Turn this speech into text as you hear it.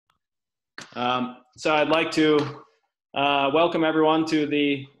So I'd like to welcome everyone to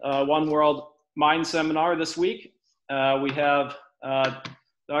the One World Mind seminar this week. We have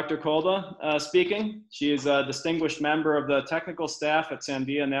Dr. Kolda speaking. She is a distinguished member of the technical staff at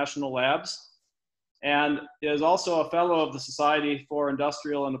Sandia National Labs and is also a fellow of the Society for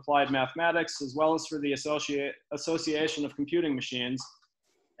Industrial and Applied Mathematics, as well as for the Association of Computing Machines.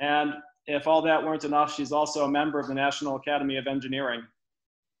 And if all that weren't enough, she's also a member of the National Academy of Engineering.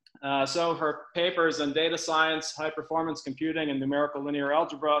 So her papers in data science, high performance computing, and numerical linear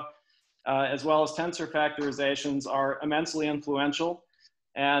algebra, as well as tensor factorizations, are immensely influential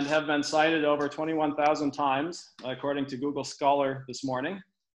and have been cited over 21,000 times, according to Google Scholar this morning.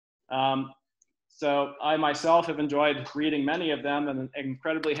 So I myself have enjoyed reading many of them and am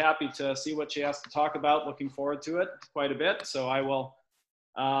incredibly happy to see what she has to talk about. Looking forward to it quite a bit. So I will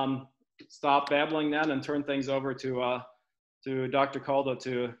stop babbling then and turn things over to Dr. Kolda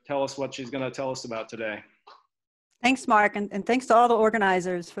to tell us what she's going to tell us about today. Thanks, Mark, and thanks to all the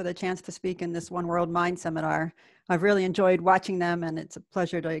organizers for the chance to speak in this One World Mind seminar. I've really enjoyed watching them, and it's a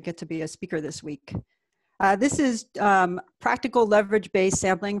pleasure to get to be a speaker this week. This is practical leverage-based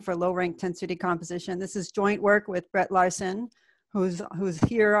sampling for low-rank tensor decomposition. This is joint work with Brett Larsen, who's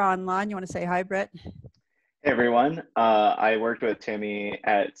here online. You want to say hi, Brett? Hey everyone, I worked with Tammy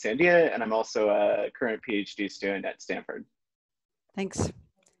at Sandia, and I'm also a current PhD student at Stanford. Thanks.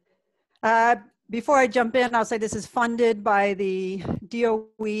 Before I jump in, I'll say this is funded by the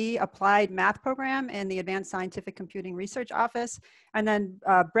DOE Applied Math Program and the Advanced Scientific Computing Research Office. And then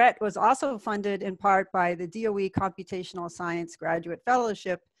Brett was also funded in part by the DOE Computational Science Graduate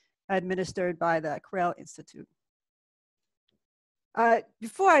Fellowship administered by the Khatri-Rao Institute.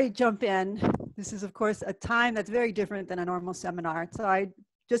 Before I jump in, this is of course a time that's very different than a normal seminar. So I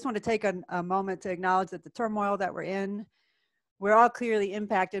just want to take a moment to acknowledge that the turmoil that we're in, we're all clearly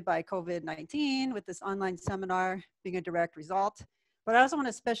impacted by COVID-19 with this online seminar being a direct result. But I also want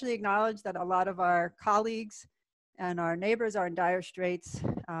to especially acknowledge that a lot of our colleagues and our neighbors are in dire straits.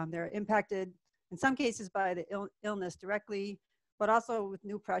 They're impacted in some cases by the illness directly, but also with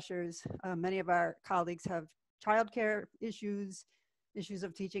new pressures. Many of our colleagues have childcare issues, issues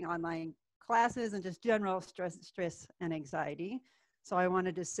of teaching online classes, and just general stress and anxiety. So I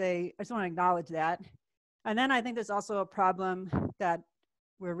wanted to say, I just want to acknowledge that. And then I think there's also a problem that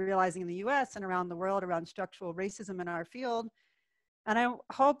we're realizing in the US and around the world around structural racism in our field. And I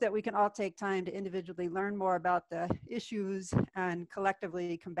hope that we can all take time to individually learn more about the issues and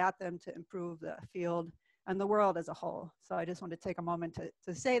collectively combat them to improve the field and the world as a whole. So I just want to take a moment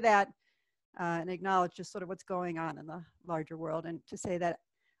to say that and acknowledge just sort of what's going on in the larger world, and to say that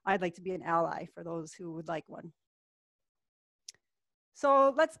I'd like to be an ally for those who would like one.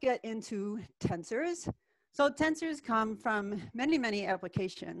 So let's get into tensors. So tensors come from many, many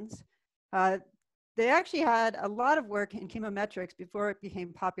applications. They actually had a lot of work in chemometrics before it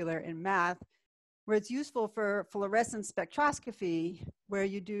became popular in math, where it's useful for fluorescence spectroscopy, where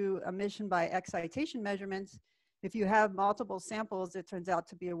you do emission by excitation measurements. If you have multiple samples, it turns out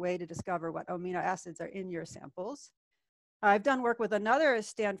to be a way to discover what amino acids are in your samples. I've done work with another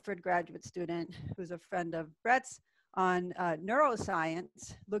Stanford graduate student who's a friend of Brett's on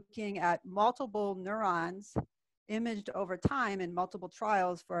neuroscience, looking at multiple neurons imaged over time in multiple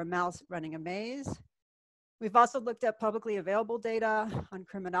trials for a mouse running a maze. We've also looked at publicly available data on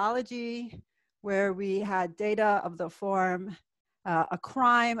criminology, where we had data of the form a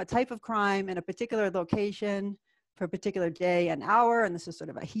type of crime in a particular location for a particular day and hour, and this is sort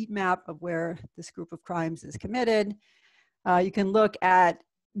of a heat map of where this group of crimes is committed. You can look at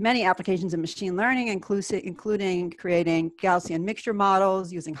many applications in machine learning, including creating Gaussian mixture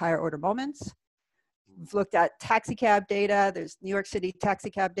models using higher order moments. We've looked at taxicab data. There's New York City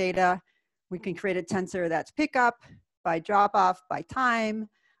taxicab data. We can create a tensor that's pickup by drop off by time.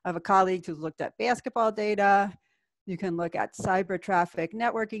 I have a colleague who's looked at basketball data. You can look at cyber traffic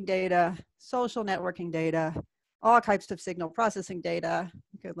networking data, social networking data, all types of signal processing data.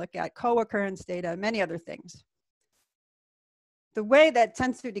 You can look at co-occurrence data, many other things. The way that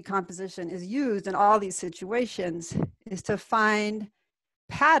tensor decomposition is used in all these situations is to find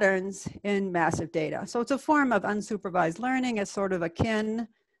patterns in massive data. So it's a form of unsupervised learning. It's sort of akin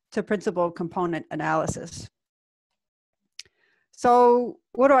to principal component analysis. So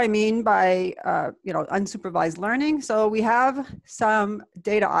what do I mean by unsupervised learning? So we have some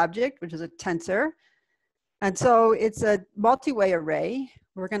data object, which is a tensor. And so it's a multi-way array.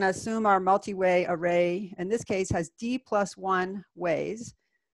 We're going to assume our multi-way array, in this case, has d+1 ways.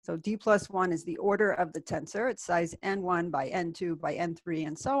 So d+1 is the order of the tensor. It's size n1 by n2 by n3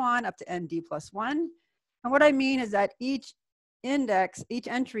 and so on up to nd+1. And what I mean is that each index, each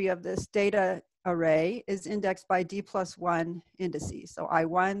entry of this data array is indexed by d+1 indices, so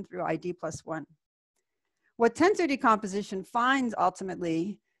I1 through ID + 1. What tensor decomposition finds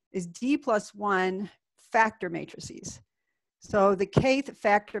ultimately is d+1 factor matrices. So the kth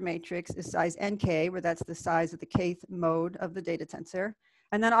factor matrix is size nk, where that's the size of the kth mode of the data tensor.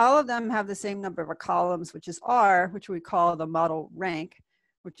 And then all of them have the same number of columns, which is R, which we call the model rank,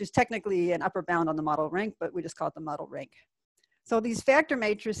 which is technically an upper bound on the model rank, but we just call it the model rank. So these factor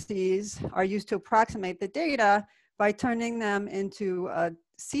matrices are used to approximate the data by turning them into a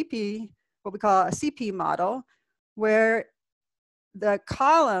CP, what we call a CP model, where the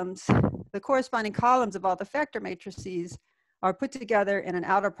columns, the corresponding columns of all the factor matrices are put together in an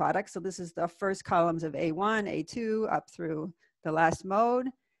outer product. So this is the first columns of A1, A2, up through the last mode.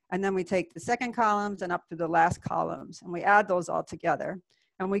 And then we take the second columns and up to the last columns, and we add those all together.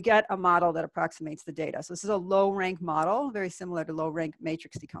 And we get a model that approximates the data. So this is a low rank model, very similar to low rank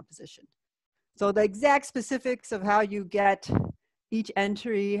matrix decomposition. So the exact specifics of how you get each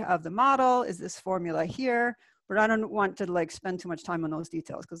entry of the model is this formula here, but I don't want to like spend too much time on those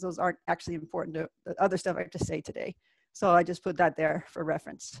details because those aren't actually important to the other stuff I have to say today. So I just put that there for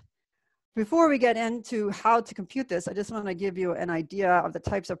reference. Before we get into how to compute this, I just want to give you an idea of the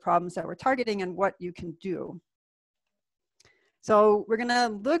types of problems that we're targeting and what you can do. So we're going to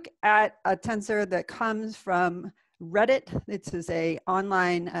look at a tensor that comes from Reddit. This is an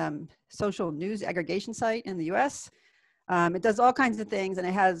online social news aggregation site in the US. It does all kinds of things, and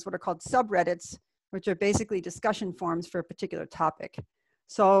it has what are called subreddits, which are basically discussion forums for a particular topic.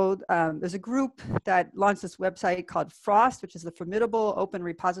 So there's a group that launched this website called FROST, which is the Formidable Open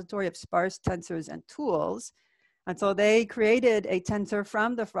Repository of Sparse Tensors and Tools. And so they created a tensor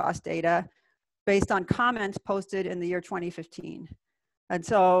from the FROST data based on comments posted in the year 2015. And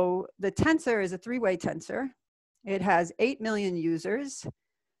so the tensor is a three-way tensor. It has 8 million users,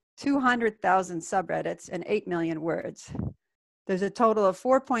 200,000 subreddits, and 8 million words. There's a total of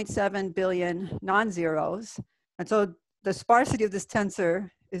 4.7 billion non-zeros. And so the sparsity of this tensor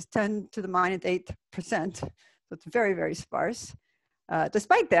is 10 to the -8%. So it's very, very sparse.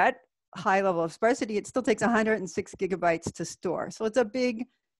 Despite that high level of sparsity, it still takes 106 gigabytes to store. So it's a big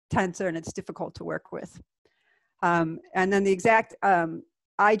tensor and it's difficult to work with. And then the exact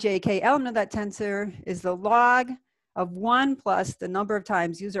ijk element of that tensor is the log of 1 plus the number of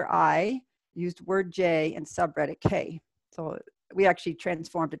times user I used word J and subreddit K. So we actually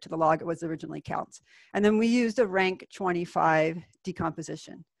transformed it to the log it was originally counts. And then we used a rank 25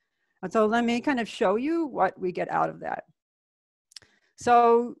 decomposition. And so let me kind of show you what we get out of that.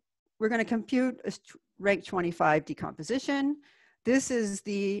 So we're going to compute a rank 25 decomposition. This is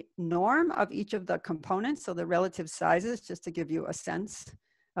the norm of each of the components, so the relative sizes, just to give you a sense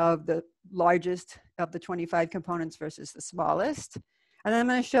of the largest of the 25 components versus the smallest. And then I'm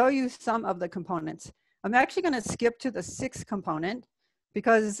going to show you some of the components. I'm actually going to skip to the 6th component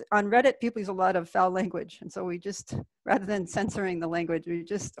because on Reddit, people use a lot of foul language. And so we just, rather than censoring the language, we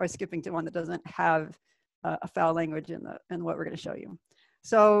just are skipping to one that doesn't have a foul language in what we're going to show you.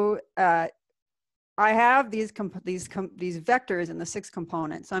 So I have these vectors in the 6th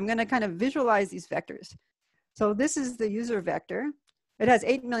component. So I'm going to kind of visualize these vectors. So this is the user vector. It has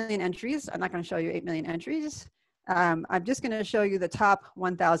 8 million entries. I'm not going to show you 8 million entries. I'm just going to show you the top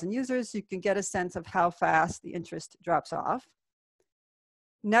 1,000 users so you can get a sense of how fast the interest drops off.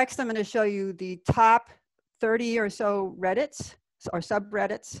 Next, I'm going to show you the top 30 or so Reddits or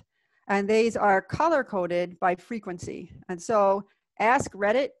subreddits. And these are color-coded by frequency. And so Ask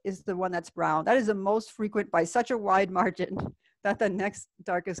Reddit is the one that's brown. That is the most frequent by such a wide margin that the next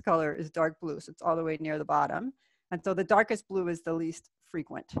darkest color is dark blue. So it's all the way near the bottom. And so the darkest blue is the least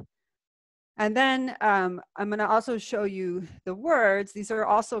frequent. And then I'm going to also show you the words. These are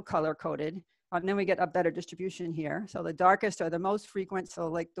also color coded. And then we get a better distribution here. So the darkest are the most frequent. So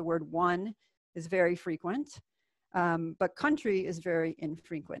like the word one is very frequent. But country is very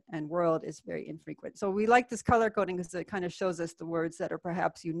infrequent and world is very infrequent. So we like this color coding because it kind of shows us the words that are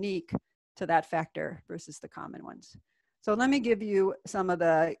perhaps unique to that factor versus the common ones. So let me give you some of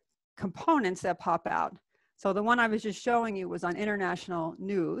the components that pop out. So the one I was just showing you was on international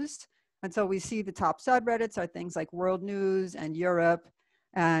news. And so we see the top subreddits are things like world news and Europe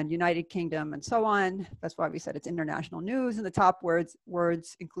and United Kingdom and so on. That's why we said it's international news. And the top words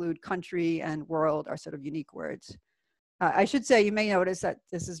include country and world are sort of unique words. I should say, you may notice that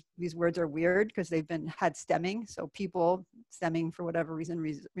these words are weird because they've had stemming. So people stemming for whatever reason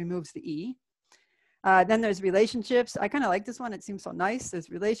removes the E. Then there's relationships. I kind of like this one. It seems so nice. There's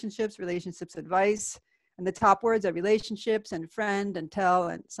relationships advice. And the top words are relationships and friend and tell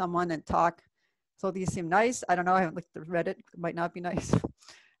and someone and talk. So these seem nice. I don't know, I haven't looked at Reddit, it might not be nice.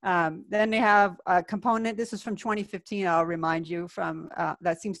 Then they have a component, this is from 2015, I'll remind you, from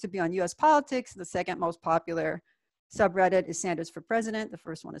that seems to be on US politics. The second most popular subreddit is Sanders for President. The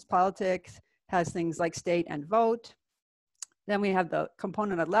first one is politics, has things like state and vote. Then we have the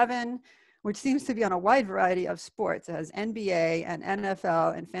component 11, which seems to be on a wide variety of sports. It has NBA and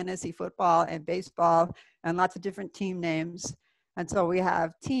NFL and fantasy football and baseball and lots of different team names. And so we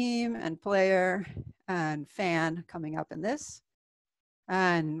have team and player and fan coming up in this.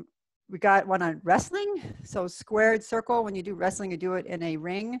 And we got one on wrestling. So squared circle, when you do wrestling, you do it in a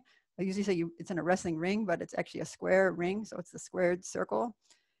ring. I usually say it's in a wrestling ring, but it's actually a square ring. So it's the squared circle.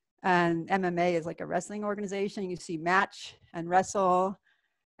 And MMA is like a wrestling organization. You see match and wrestle,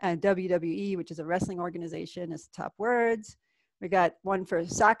 and WWE, which is a wrestling organization, is the top words. We got one for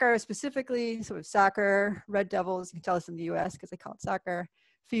soccer specifically. So we have soccer, Red Devils, you can tell us in the US because they call it soccer.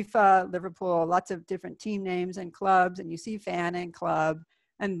 FIFA, Liverpool, lots of different team names and clubs. And you see fan and club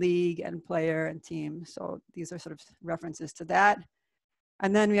and league and player and team. So these are sort of references to that.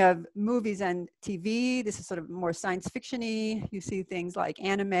 And then we have movies and TV. This is sort of more science fiction-y. You see things like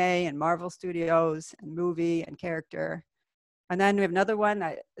anime and Marvel Studios and movie and character. And then we have another one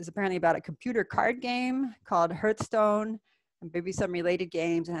that is apparently about a computer card game called Hearthstone, and maybe some related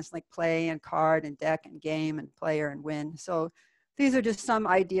games. It has like play and card and deck and game and player and win. So these are just some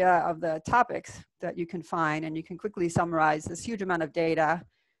idea of the topics that you can find, and you can quickly summarize this huge amount of data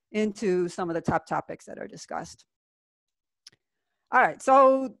into some of the top topics that are discussed. All right,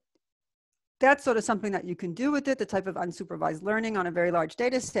 so that's sort of something that you can do with it, the type of unsupervised learning on a very large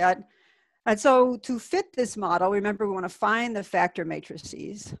data set. And so to fit this model, remember we want to find the factor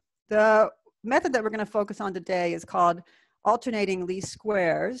matrices. The method that we're going to focus on today is called alternating least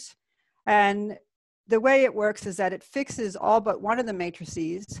squares. And the way it works is that it fixes all but one of the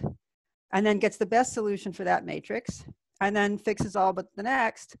matrices and then gets the best solution for that matrix, and then fixes all but the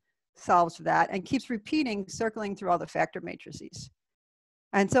next, solves for that, and keeps repeating, circling through all the factor matrices.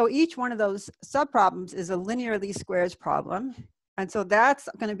 And so each one of those subproblems is a linear least squares problem. And so that's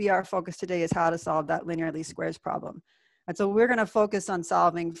going to be our focus today, is how to solve that linear least squares problem. And so we're going to focus on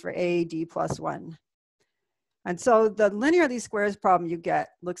solving for AD plus 1. And so the linear least squares problem you get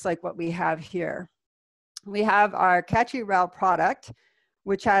looks like what we have here. We have our Khatri-Rao product,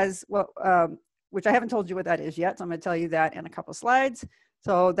 which has, which I haven't told you what that is yet. So I'm going to tell you that in a couple slides.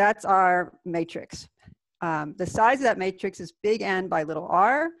 So that's our matrix. The size of that matrix is big N by little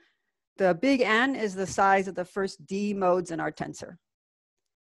r. The big N is the size of the first D modes in our tensor.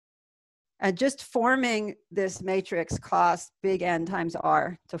 And just forming this matrix costs big N times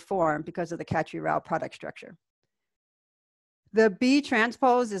R to form because of the Khatri-Rao product structure. The B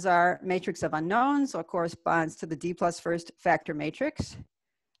transpose is our matrix of unknowns, so it corresponds to the D plus first factor matrix.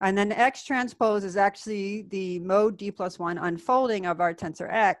 And then X transpose is actually the mode D plus 1 unfolding of our tensor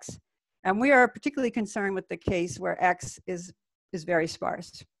X. And we are particularly concerned with the case where X is very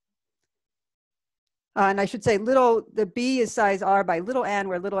sparse. And I should say the B is size R by little n,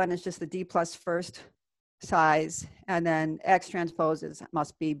 where little n is just the D plus first size. And then X transpose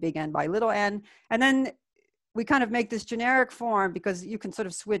must be big N by little n. And then we kind of make this generic form because you can sort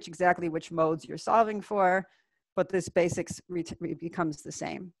of switch exactly which modes you're solving for, but this basics becomes the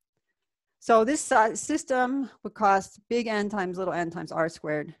same. So this system would cost big N times little n times R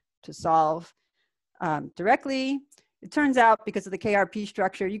squared to solve directly. It turns out because of the KRP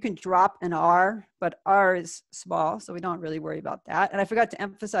structure, you can drop an R, but R is small, so we don't really worry about that. And I forgot to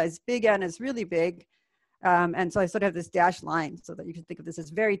emphasize big N is really big. And so I sort of have this dashed line so that you can think of this as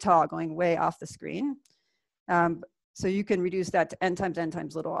very tall, going way off the screen. So you can reduce that to n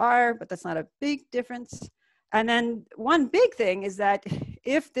times little r, but that's not a big difference. And then one big thing is that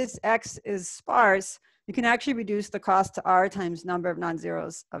if this X is sparse, you can actually reduce the cost to R times number of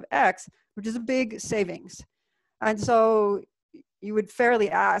non-zeros of X, which is a big savings. And so you would fairly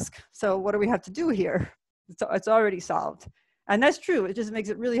ask, so what do we have to do here? It's already solved. And that's true. It just makes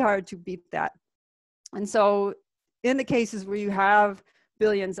it really hard to beat that. And so in the cases where you have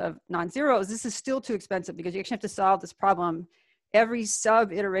billions of non-zeros, this is still too expensive because you actually have to solve this problem every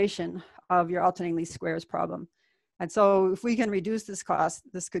sub-iteration of your alternating least squares problem. And so if we can reduce this cost,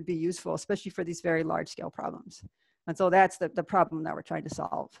 this could be useful, especially for these very large scale problems. And so that's the problem that we're trying to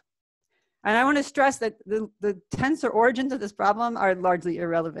solve. And I want to stress that the tensor origins of this problem are largely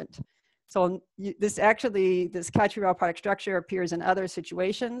irrelevant. So this Khatri-Rao product structure appears in other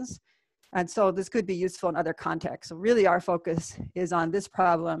situations. And so this could be useful in other contexts. So really our focus is on this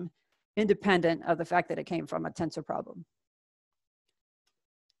problem, independent of the fact that it came from a tensor problem.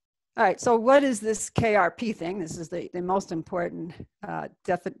 All right, so what is this KRP thing? This is the most important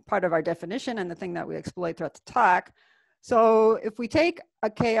part of our definition and the thing that we exploit throughout the talk. So if we take a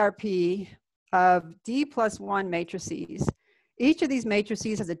KRP of D plus 1 matrices, each of these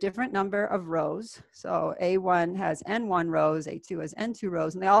matrices has a different number of rows. So A1 has N1 rows, A2 has N2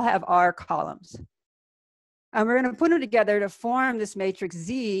 rows, and they all have R columns. And we're going to put them together to form this matrix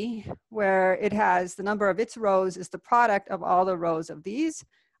Z, where it has the number of its rows is the product of all the rows of these,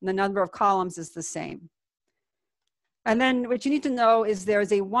 and the number of columns is the same. And then what you need to know is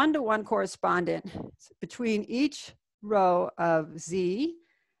there's a 1-to-1 correspondent between each row of Z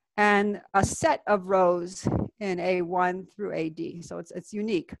and a set of rows in A1 through AD. So it's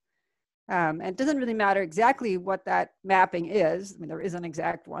unique. And it doesn't really matter exactly what that mapping is. I mean, there is an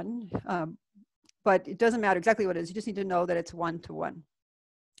exact one, but it doesn't matter exactly what it is. You just need to know that it's 1-to-1.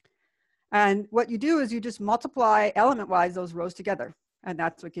 And what you do is you just multiply element-wise those rows together. And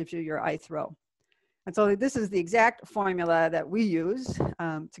that's what gives you your ith row. And so this is the exact formula that we use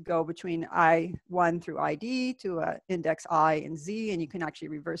to go between I1 through ID to index I and Z. And you can actually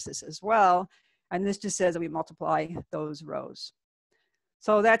reverse this as well. And this just says that we multiply those rows.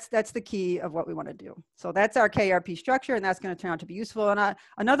 So that's the key of what we want to do. So that's our KRP structure, and that's going to turn out to be useful. And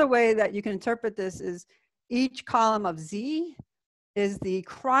another way that you can interpret this is each column of Z is the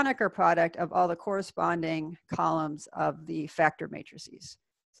Kronecker product of all the corresponding columns of the factor matrices.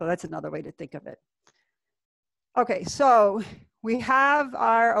 So that's another way to think of it. Okay, so we have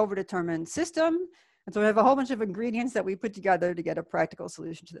our overdetermined system. And so we have a whole bunch of ingredients that we put together to get a practical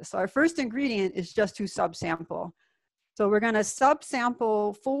solution to this. So our first ingredient is just to subsample. So we're going to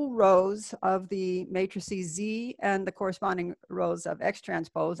subsample full rows of the matrices Z and the corresponding rows of X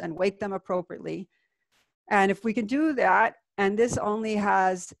transpose and weight them appropriately. And if we can do that, and this only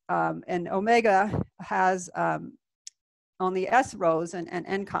has, and omega has only S rows and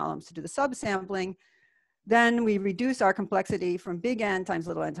N columns to do the subsampling, then we reduce our complexity from big N times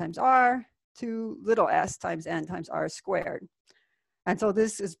little n times R to little s times N times R squared. And so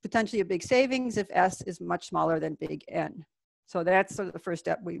this is potentially a big savings if S is much smaller than big N. So that's sort of the first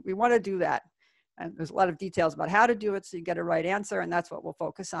step. We want to do that. And there's a lot of details about how to do it so you get a right answer, and that's what we'll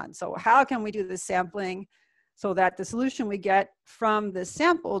focus on. So how can we do this sampling so that the solution we get from the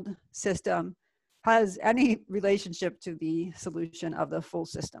sampled system has any relationship to the solution of the full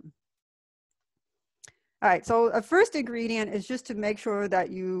system? All right, so a first ingredient is just to make sure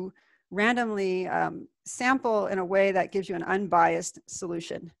that you randomly sample in a way that gives you an unbiased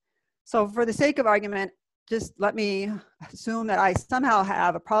solution. So for the sake of argument, just let me assume that I somehow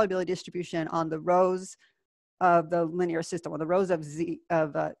have a probability distribution on the rows of the linear system, or the rows of Z,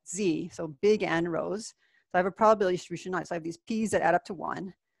 so big N rows. So I have a probability distribution, so I have these P's that add up to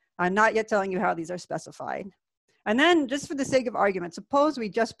 1. I'm not yet telling you how these are specified. And then just for the sake of argument, suppose we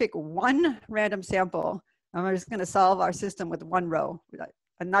just pick one random sample, and we're just going to solve our system with one row.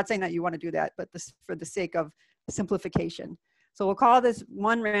 I'm not saying that you want to do that, but this for the sake of simplification. So we'll call this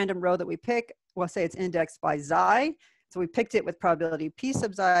one random row that we pick. We'll say it's indexed by xi. So we picked it with probability P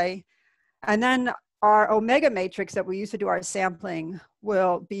sub xi. And then our omega matrix that we use to do our sampling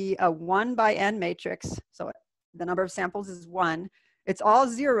will be a 1 by n matrix. So the number of samples is 1. It's all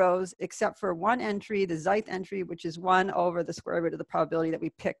zeros except for one entry, the xith entry, which is 1 over the square root of the probability that we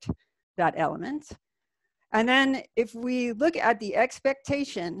picked that element. And then if we look at the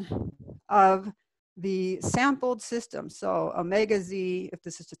expectation of the sampled system, so omega z, if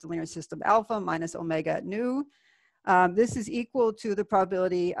this is just a linear system, alpha minus omega nu, this is equal to the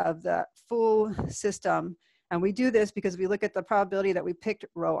probability of the full system. And we do this because we look at the probability that we picked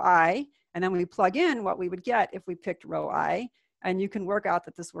row I, and then we plug in what we would get if we picked row I, and you can work out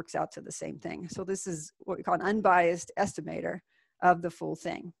that this works out to the same thing. So this is what we call an unbiased estimator of the full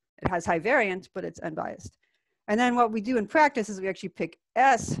thing. It has high variance, but it's unbiased. And then what we do in practice is we actually pick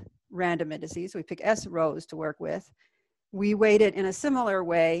S random indices. So we pick S rows to work with. We weight it in a similar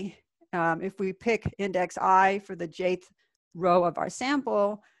way. If we pick index I for the jth row of our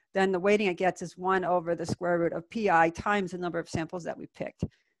sample, then the weighting it gets is 1 over the square root of pi times the number of samples that we picked.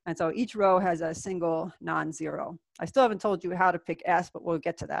 And so each row has a single non-zero. I still haven't told you how to pick S, but we'll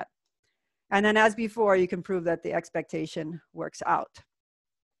get to that. And then as before, you can prove that the expectation works out.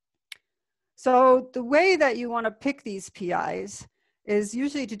 So the way that you want to pick these PIs is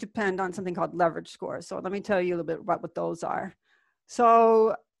usually to depend on something called leverage scores. So let me tell you a little bit about what those are.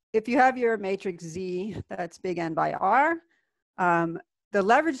 So if you have your matrix Z, that's big N by R, the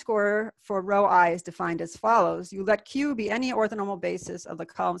leverage score for row I is defined as follows. You let Q be any orthonormal basis of the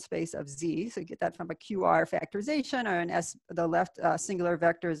column space of Z. So you get that from a QR factorization or an the left singular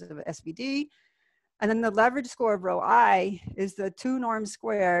vectors of SVD. And then the leverage score of row I is the 2 norms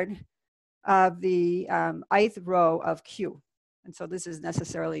squared of the ith row of Q. And so this is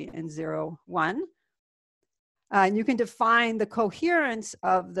necessarily in 0, 1. And you can define the coherence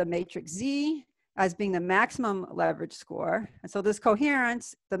of the matrix Z as being the maximum leverage score. And so this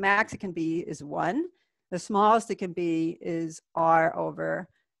coherence, the max it can be is 1. The smallest it can be is R over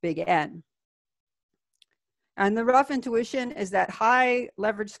big N. And the rough intuition is that high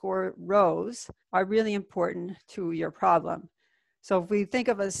leverage score rows are really important to your problem. So if we think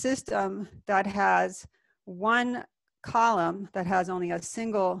of a system that has one column that has only a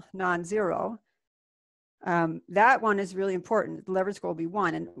single non-zero, that one is really important. The leverage score will be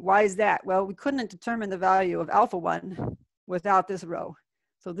 1. And why is that? Well, we couldn't determine the value of alpha 1 without this row.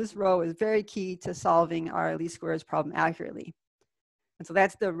 So this row is very key to solving our least squares problem accurately. And so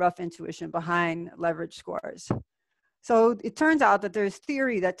that's the rough intuition behind leverage scores. So it turns out that there's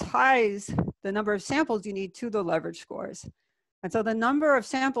theory that ties the number of samples you need to the leverage scores. And so the number of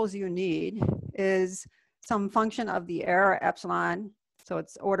samples you need is some function of the error epsilon. So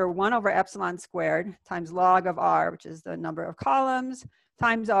it's order 1 over epsilon squared times log of R, which is the number of columns,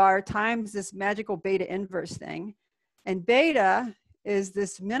 times R times this magical beta inverse thing. And beta is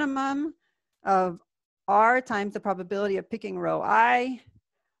this minimum of R times the probability of picking row I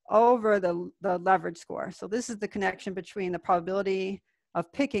over the leverage score. So this is the connection between the probability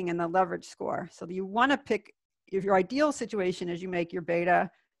of picking and the leverage score. So you want to pick, if your ideal situation is you make your beta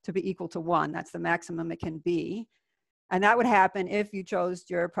to be equal to 1. That's the maximum it can be. And that would happen if you chose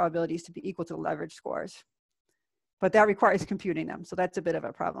your probabilities to be equal to the leverage scores. But that requires computing them. So that's a bit of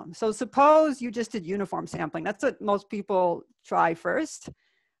a problem. So suppose you just did uniform sampling. That's what most people try first.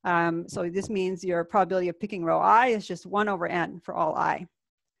 So this means your probability of picking row I is just 1 over n for all I.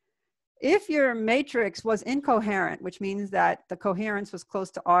 If your matrix was incoherent, which means that the coherence was close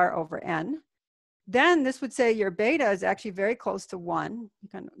to R over n, then this would say your beta is actually very close to 1.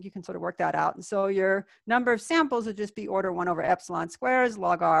 You can sort of work that out. And so your number of samples would just be order 1 over epsilon squares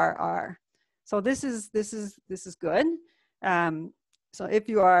log R, R. So this is good. So if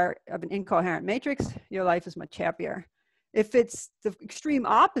you are of an incoherent matrix, your life is much happier. If it's the extreme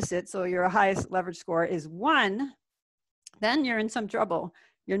opposite, so your highest leverage score is 1, then you're in some trouble.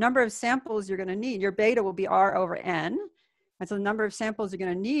 Your number of samples you're going to need, your beta will be R over n. And so the number of samples you're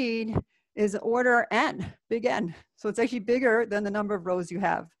going to need is order n, big N. So it's actually bigger than the number of rows you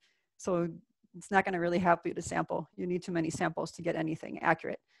have. So it's not going to really help you to sample. You need too many samples to get anything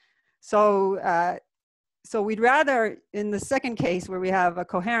accurate. So, so we'd rather, in the second case where we have a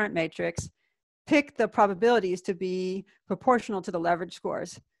coherent matrix, pick the probabilities to be proportional to the leverage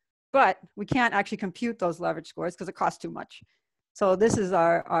scores. But we can't actually compute those leverage scores because it costs too much. So this is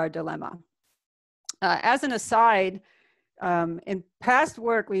our dilemma. As an aside, in past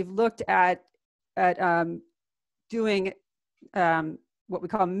work, we've looked at doing what we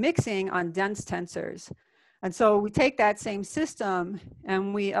call mixing on dense tensors. And so we take that same system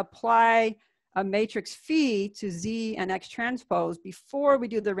and we apply a matrix phi to Z and X transpose before we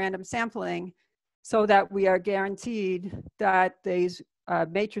do the random sampling so that we are guaranteed that these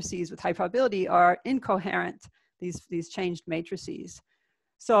matrices with high probability are incoherent, these changed matrices.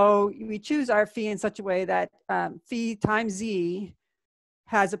 So we choose our phi in such a way that phi times Z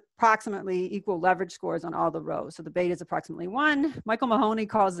has approximately equal leverage scores on all the rows. So the beta is approximately 1. Michael Mahoney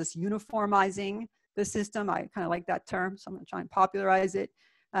calls this uniformizing the system. I kind of like that term, so I'm going to try and popularize it.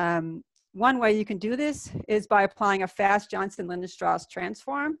 One way you can do this is by applying a fast Johnson-Lindenstrauss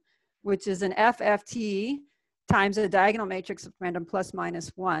transform, which is an FFT times a diagonal matrix of random plus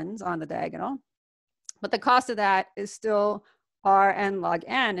minus 1s on the diagonal. But the cost of that is still Rn log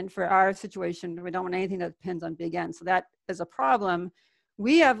n. And for our situation, we don't want anything that depends on big N. So that is a problem.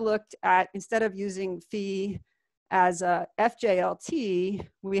 We have looked at, instead of using phi as a FJLT,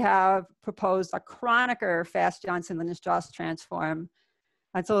 we have proposed a Kronecker fast Johnson-Lindenstrauss transform.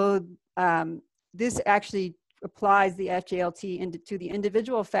 And so this actually applies the FJLT to the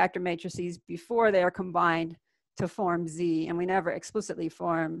individual factor matrices before they are combined to form Z. And we never explicitly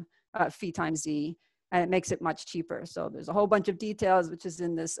form phi times Z. And it makes it much cheaper. So there's a whole bunch of details, which is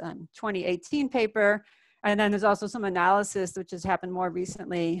in this 2018 paper. And then there's also some analysis, which has happened more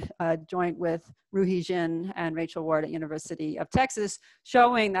recently, joint with Ruhi Jin and Rachel Ward at University of Texas,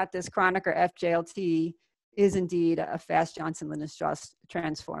 showing that this Kronecker FJLT is indeed a fast Johnson-Lindenstrauss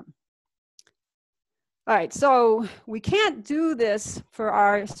transform. All right, so we can't do this for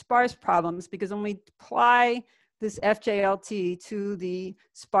our sparse problems because when we apply this FJLT to the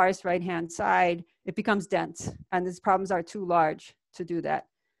sparse right-hand side, it becomes dense, and these problems are too large to do that.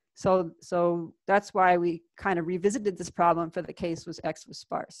 So that's why we kind of revisited this problem for the case was X was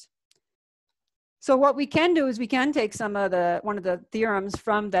sparse. So what we can do is we can take one of the theorems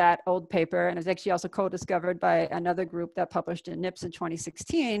from that old paper, and it's actually also co-discovered by another group that published in NIPS in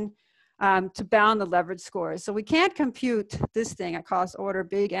 2016, to bound the leverage scores. So we can't compute this thing at cost order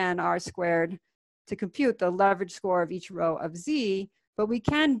big N R squared to compute the leverage score of each row of Z, but we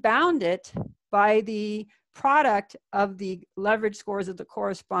can bound it by the product of the leverage scores of the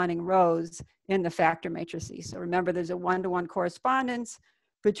corresponding rows in the factor matrices. So remember, there's a one-to-one correspondence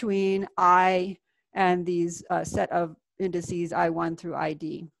between I and these set of indices I1 through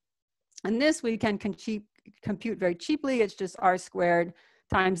ID. And this we can compute very cheaply. It's just R squared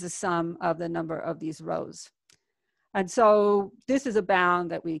times the sum of the number of these rows. And so this is a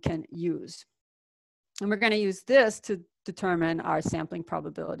bound that we can use. And we're going to use this to determine our sampling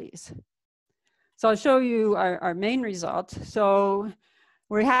probabilities. So I'll show you our main result. So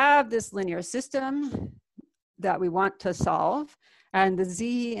we have this linear system that we want to solve. And the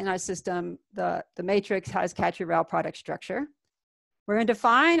Z in our system, the matrix has Khatri-Rao product structure. We're going to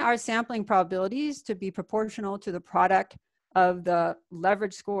define our sampling probabilities to be proportional to the product of the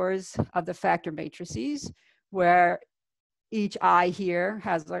leverage scores of the factor matrices, where each I here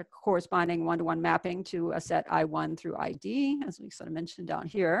has a corresponding one-to-one mapping to a set I1 through ID, as we sort of mentioned down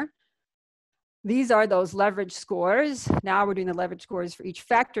here. These are those leverage scores. Now we're doing the leverage scores for each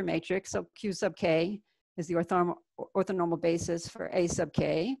factor matrix. So Q sub K is the orthonormal basis for A sub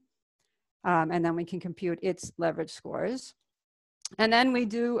K. And then we can compute its leverage scores. And then we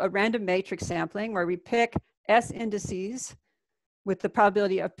do a random matrix sampling where we pick S indices with the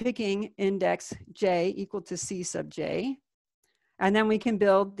probability of picking index J equal to C sub J. And then we can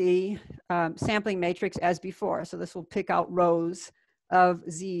build the sampling matrix as before. So this will pick out rows of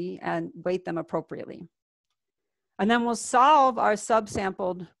Z and weight them appropriately. And then we'll solve our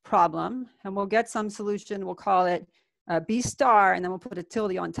subsampled problem, and we'll get some solution. We'll call it B star, and then we'll put a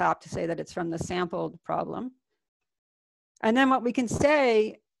tilde on top to say that it's from the sampled problem. And then what we can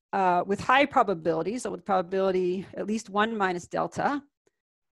say with high probability, so with probability at least 1 minus delta,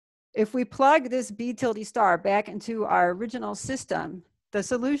 if we plug this B tilde star back into our original system, the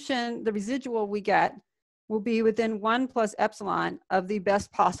solution, the residual we get, will be within 1 plus epsilon of the best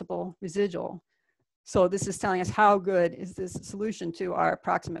possible residual. So this is telling us how good is this solution to our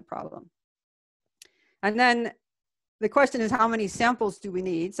approximate problem. And then the question is, how many samples do we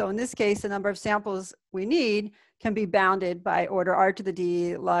need? So in this case, the number of samples we need can be bounded by order R to the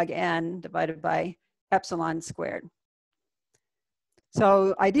D log N divided by epsilon squared.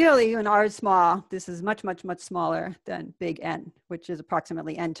 So ideally, when R is small, this is much, much, much smaller than big N, which is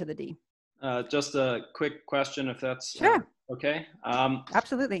approximately N to the D. Just a quick question, if that's sure. Okay.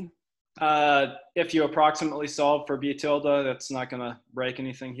 Absolutely. If you approximately solve for B tilde, that's not going to break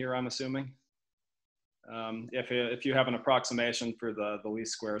anything here, I'm assuming. If you have an approximation for the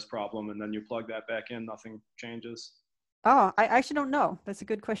least squares problem and then you plug that back in, nothing changes. Oh, I actually don't know. That's a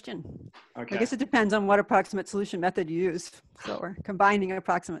good question. Okay. I guess it depends on what approximate solution method you use. So we're combining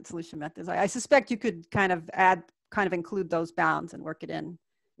approximate solution methods. I suspect you could kind of include those bounds and work it in.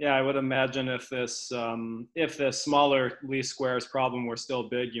 Yeah, I would imagine if this smaller least squares problem were still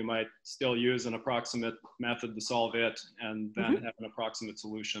big, you might still use an approximate method to solve it and then have an approximate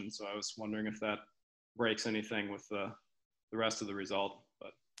solution. So I was wondering if that breaks anything with the rest of the result.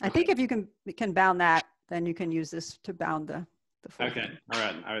 But I think if you can bound that, then you can use this to bound the full Okay, thing. All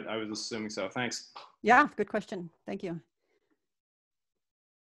right. I was assuming so. Thanks. Yeah, good question. Thank you.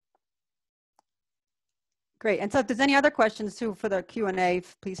 Great. And so if there's any other questions too for the Q&A,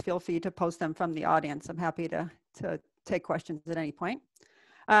 please feel free to post them from the audience. I'm happy to take questions at any point.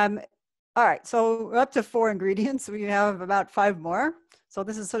 All right, so we're up to 4 ingredients. We have about 5 more. So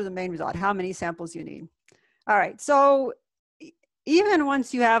this is sort of the main result, how many samples you need. All right, so even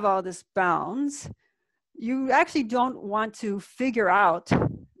once you have all this bounds, you actually don't want to figure out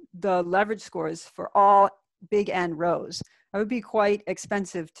the leverage scores for all big N rows. That would be quite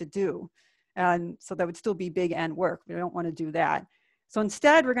expensive to do. And so that would still be big N work. We don't want to do that. So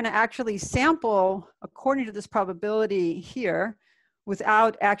instead, we're going to actually sample according to this probability here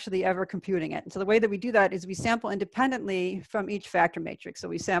without actually ever computing it. And so the way that we do that is we sample independently from each factor matrix. So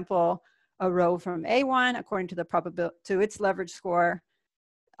we sample a row from A1 according to the probability to its leverage score,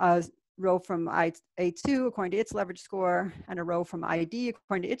 a row from A2 according to its leverage score, and a row from ID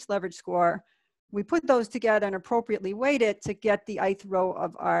according to its leverage score. We put those together and appropriately weight it to get the ith row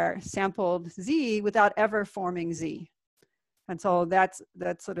of our sampled Z without ever forming Z. And so that's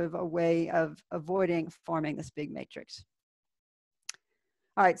sort of a way of avoiding forming this big matrix.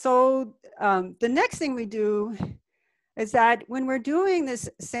 All right, so the next thing we do is that when we're doing this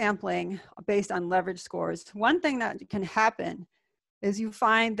sampling based on leverage scores, one thing that can happen is you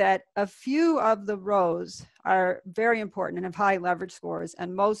find that a few of the rows are very important and have high leverage scores,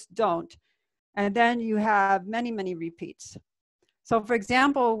 and most don't. And then you have many, many repeats. So for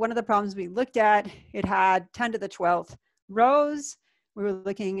example, one of the problems we looked at, it had 10 to the 12th rows. We were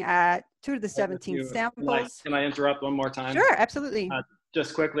looking at 2 to the 17th samples. Can I interrupt one more time? Sure, absolutely.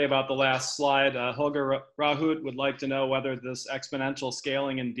 Just quickly about the last slide, Holger Rahut would like to know whether this exponential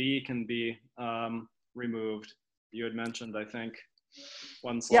scaling in D can be removed. You had mentioned, I think,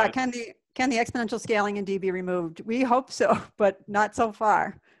 one slide. Yeah, can the exponential scaling in D be removed? We hope so, but not so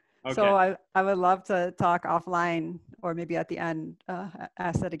far. Okay. So I would love to talk offline, or maybe at the end,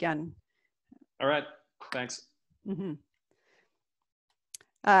 ask that again. All right, thanks. Mm-hmm.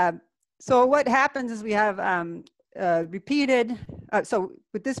 So what happens is we have repeated, so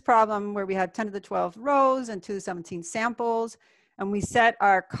with this problem where we have 10 to the 12th rows and 2 to the 17 samples, and we set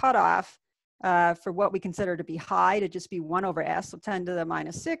our cutoff for what we consider to be high to just be 1 over S, so 10 to the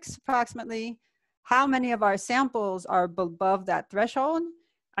minus 6 approximately. How many of our samples are above that threshold?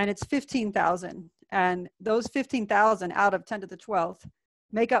 And it's 15,000. And those 15,000 out of 10 to the 12th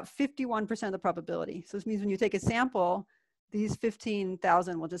make up 51% of the probability. So this means when you take a sample, these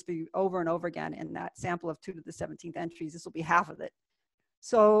 15,000 will just be over and over again in that sample of 2 to the 17th entries. This will be half of it.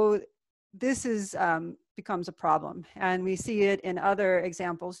 So this is, becomes a problem. And we see it in other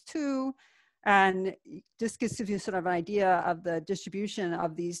examples too. And this gives you sort of an idea of the distribution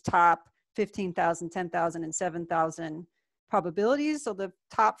of these top 15,000, 10,000, and 7,000 probabilities. So the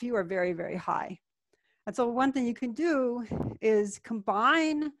top few are very, very high. And so one thing you can do is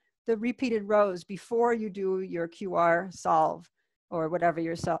combine the repeated rows before you do your QR solve or whatever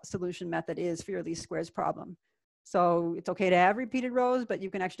your solution method is for your least squares problem. So it's okay to have repeated rows, but you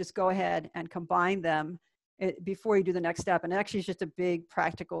can actually just go ahead and combine them before you do the next step. And actually it's just a big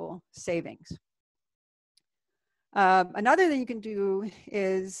practical savings. Another thing you can do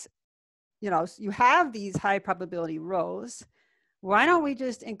is, you have these high probability rows. Why don't we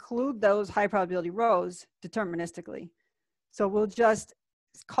just include those high probability rows deterministically? So we'll just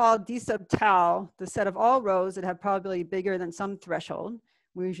call D sub tau the set of all rows that have probability bigger than some threshold.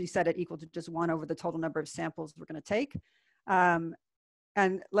 We usually set it equal to just 1 over the total number of samples we're going to take.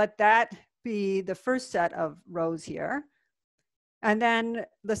 And let that be the first set of rows here. And then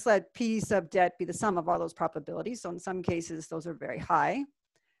let's let P sub det be the sum of all those probabilities. So in some cases, those are very high.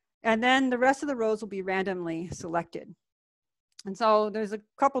 And then the rest of the rows will be randomly selected. And so there's a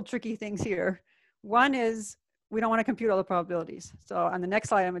couple tricky things here. One is we don't want to compute all the probabilities. So on the next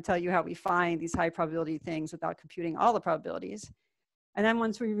slide, I'm going to tell you how we find these high probability things without computing all the probabilities. And then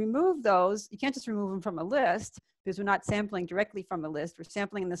once we remove those, you can't just remove them from a list because we're not sampling directly from a list. We're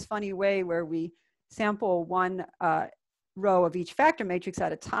sampling in this funny way where we sample one row of each factor matrix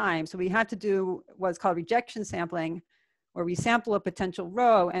at a time. So we have to do what's called rejection sampling, where we sample a potential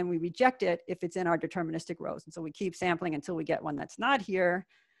row and we reject it if it's in our deterministic rows. And so we keep sampling until we get one that's not here.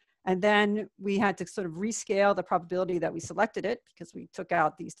 And then we had to sort of rescale the probability that we selected it because we took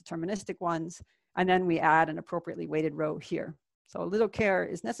out these deterministic ones. And then we add an appropriately weighted row here. So a little care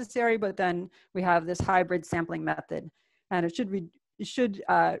is necessary, but then we have this hybrid sampling method. And it should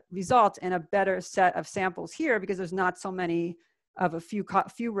result in a better set of samples here because there's not so many of a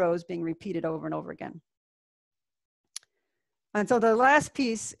few rows being repeated over and over again. And so the last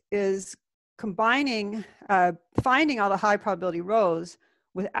piece is combining, finding all the high probability rows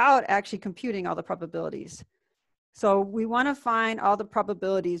without actually computing all the probabilities. So we want to find all the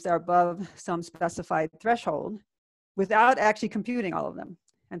probabilities that are above some specified threshold without actually computing all of them.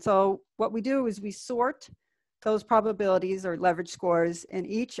 And so what we do is we sort those probabilities or leverage scores in for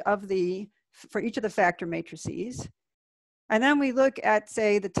each of the factor matrices. And then we look at,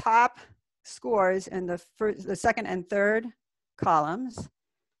 say, the top scores in the second and third columns.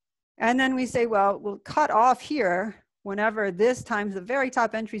 And then we say, well, we'll cut off here whenever this times the very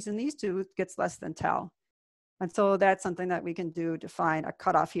top entries in these two gets less than tau. And so that's something that we can do to find a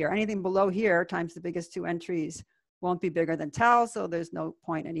cutoff here. Anything below here times the biggest two entries won't be bigger than tau, so there's no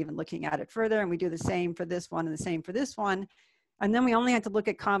point in even looking at it further. And we do the same for this one and the same for this one. And then we only have to look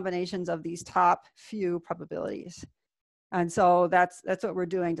at combinations of these top few probabilities. And so that's what we're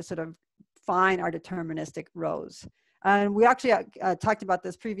doing to sort of find our deterministic rows. And we actually talked about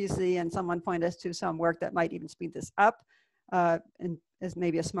this previously, and someone pointed us to some work that might even speed this up and is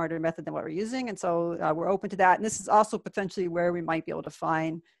maybe a smarter method than what we're using. And so we're open to that. And this is also potentially where we might be able to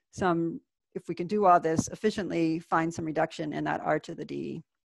find some, if we can do all this efficiently, find some reduction in that R to the D.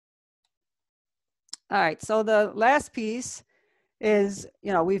 All right, so the last piece is,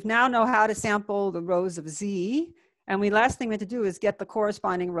 we've now know how to sample the rows of Z. And last thing we have to do is get the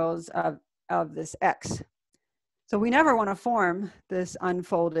corresponding rows of this X. So we never want to form this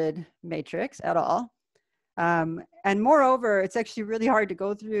unfolded matrix at all. And moreover, it's actually really hard to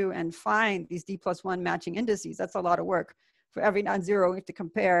go through and find these d+1 matching indices. That's a lot of work. For every non-zero, we have to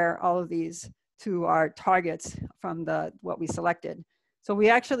compare all of these to our targets from what we selected. So we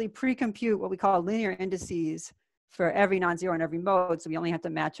actually pre-compute what we call linear indices for every non-zero in every mode. So we only have to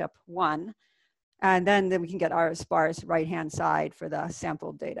match up one. And then we can get our sparse right-hand side for the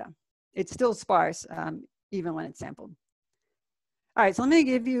sampled data. It's still sparse, even when it's sampled. All right, so let me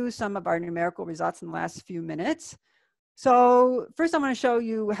give you some of our numerical results in the last few minutes. So first I'm going to show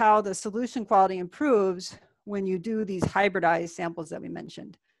you how the solution quality improves when you do these hybridized samples that we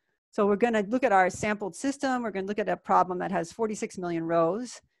mentioned. So we're going to look at our sampled system. We're going to look at a problem that has 46 million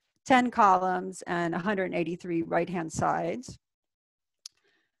rows, 10 columns, and 183 right-hand sides.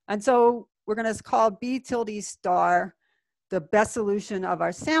 And so we're going to call B tilde star the best solution of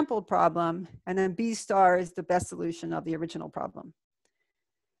our sampled problem, and then B star is the best solution of the original problem.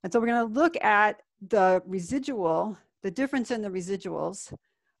 And so we're going to look at the residual, the difference in the residuals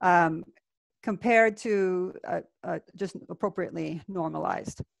compared to just appropriately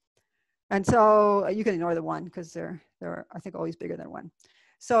normalized. And so you can ignore the one because they're I think always bigger than one.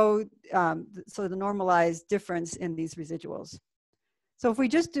 So so the normalized difference in these residuals. So if we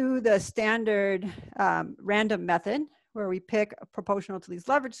just do the standard random method where we pick a proportional to these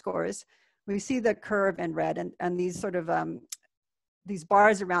leverage scores, we see the curve in red, and these sort of these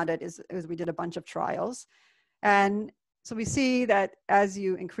bars around it is we did a bunch of trials. And so we see that as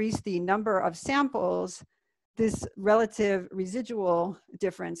you increase the number of samples, this relative residual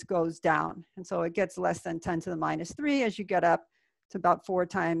difference goes down. And so it gets less than 10 to the minus 3 as you get up to about 4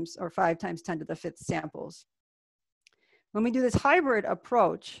 times or 5 times 10 to the 5th samples. When we do this hybrid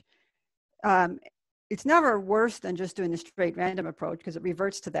approach, it's never worse than just doing the straight random approach because it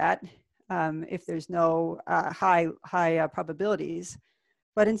reverts to that if there's no high probabilities.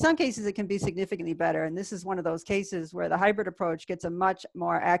 But in some cases, it can be significantly better. And this is one of those cases where the hybrid approach gets a much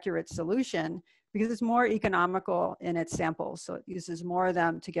more accurate solution because it's more economical in its samples. So it uses more of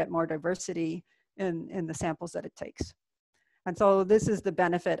them to get more diversity in the samples that it takes. And so this is the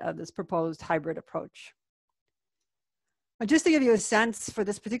benefit of this proposed hybrid approach. Just to give you a sense for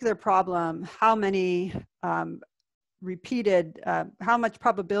this particular problem, how many how much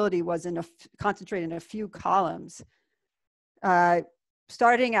probability was concentrated in a few columns.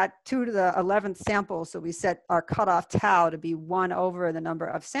 Starting at 2 to the 11th sample, so we set our cutoff tau to be 1 over the number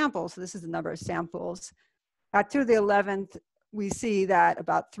of samples. So this is the number of samples. At 2 to the 11th, we see that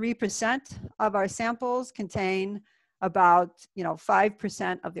about 3% of our samples contain about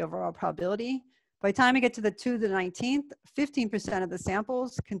 5% of the overall probability. By the time we get to the 2 to the 19th, 15% of the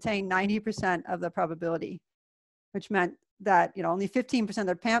samples contain 90% of the probability, which meant that only 15% of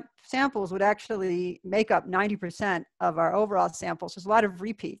the samples would actually make up 90% of our overall samples. There's a lot of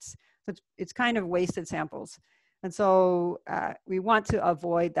repeats. So it's kind of wasted samples. And so we want to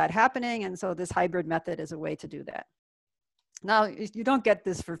avoid that happening. And so this hybrid method is a way to do that. Now, you don't get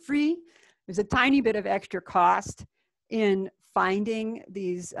this for free. There's a tiny bit of extra cost in finding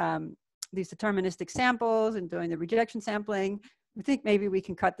these deterministic samples and doing the rejection sampling. We think maybe we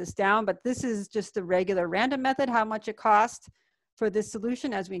can cut this down, but this is just the regular random method, how much it costs for this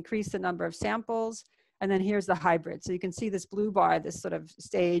solution as we increase the number of samples. And then here's the hybrid. So you can see this blue bar, this sort of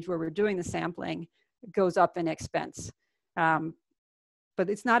stage where we're doing the sampling, goes up in expense. But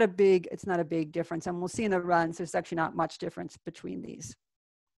it's not a big difference. And we'll see in the runs, there's actually not much difference between these.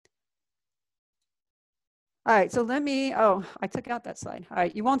 All right, so let me, I took out that slide. All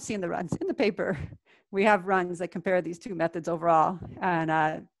right, you won't see in the runs. In the paper, we have runs that compare these two methods overall,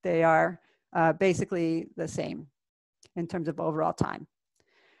 and they are basically the same in terms of overall time.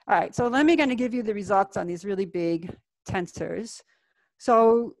 All right, so let me going to give you the results on these really big tensors.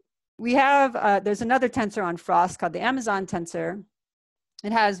 So we have, there's another tensor on Frost called the Amazon tensor.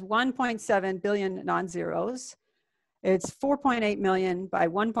 It has 1.7 billion non-zeros. It's 4.8 million by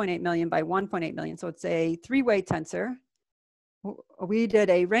 1.8 million by 1.8 million. So it's a 3-way tensor. We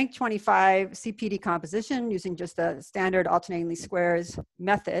did a rank 25 CP decomposition using just a standard alternating least squares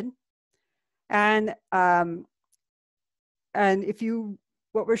method. And what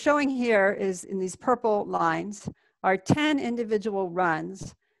we're showing here is in these purple lines are 10 individual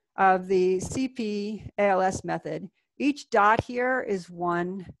runs of the CP ALS method. Each dot here is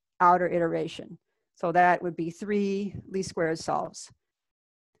one outer iteration. So that would be 3 least squares solves.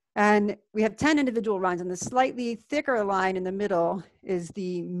 And we have 10 individual runs, and the slightly thicker line in the middle is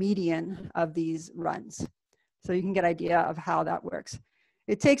the median of these runs. So you can get an idea of how that works.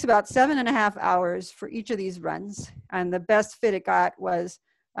 It takes about 7.5 hours for each of these runs, and the best fit it got was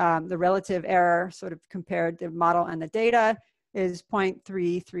the relative error sort of compared the model and the data is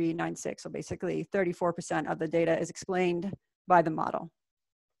 0.3396. So basically 34% of the data is explained by the model.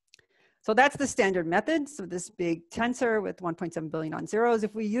 So that's the standard method. So this big tensor with 1.7 billion on zeros.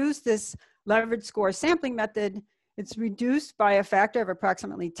 If we use this leverage score sampling method, it's reduced by a factor of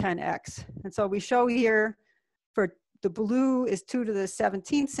approximately 10x. And so we show here for the blue is 2 to the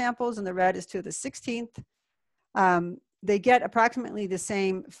 17th samples and the red is 2 to the 16th. They get approximately the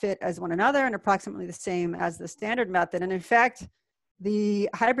same fit as one another and approximately the same as the standard method. And in fact, the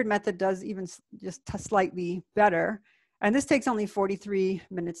hybrid method does even just slightly better. And this takes only 43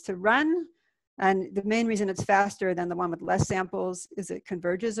 minutes to run. And the main reason it's faster than the one with less samples is it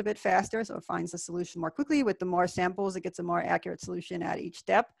converges a bit faster. So it finds the solution more quickly. With the more samples, it gets a more accurate solution at each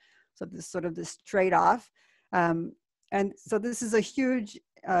step. So this sort of this trade-off. And so this is a huge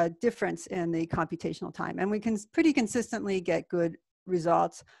difference in the computational time. And we can pretty consistently get good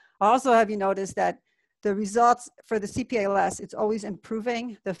results. Also, have you noticed that the results for the CPLS, it's always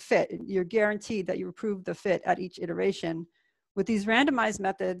improving the fit. You're guaranteed that you improve the fit at each iteration. With these randomized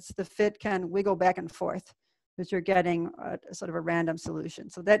methods, the fit can wiggle back and forth because you're getting a sort of a random solution.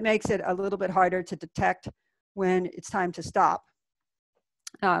 So that makes it a little bit harder to detect when it's time to stop.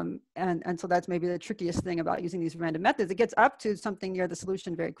 And so that's maybe the trickiest thing about using these random methods. It gets up to something near the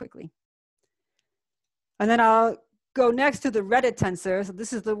solution very quickly. And then I'll go next to the Reddit tensor. So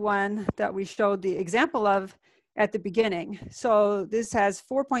this is the one that we showed the example of at the beginning. So this has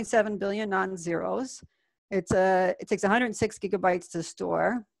 4.7 billion non-zeros. It takes 106 gigabytes to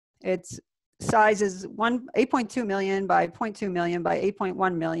store. Its size is 8.2 million by 0.2 million by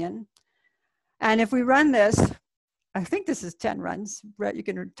 8.1 million. And if we run this, I think this is 10 runs. Brett, you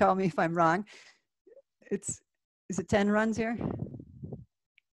can tell me if I'm wrong. Is it 10 runs here?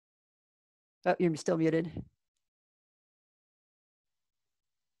 Oh, you're still muted.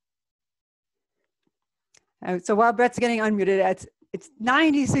 So while Brett's getting unmuted, it's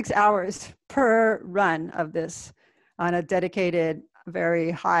 96 hours per run of this on a dedicated,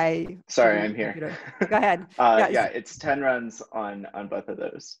 very high. Sorry, I'm here. Go ahead. Yeah, it's 10 runs on both of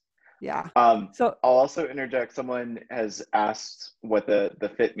those. Yeah. So I'll also interject. Someone has asked what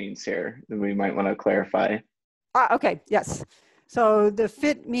the fit means here, and we might want to clarify. Okay. Yes. So the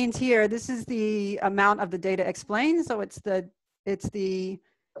fit means here. This is the amount of the data explained. So it's the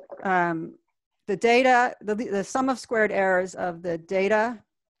data, the sum of squared errors of the data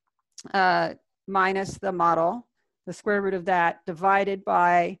minus the model, the square root of that divided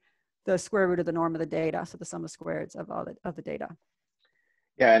by the square root of the norm of the data. So the sum of squareds of all the data.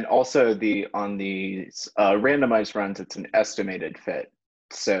 Yeah, and also on these randomized runs, it's an estimated fit,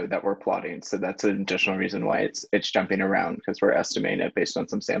 so that we're plotting. So that's an additional reason why it's jumping around, because we're estimating it based on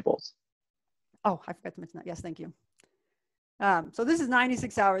some samples. Oh, I forgot to mention that. Yes, thank you. So this is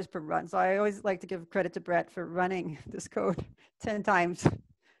 96 hours per run. So I always like to give credit to Brett for running this code 10 times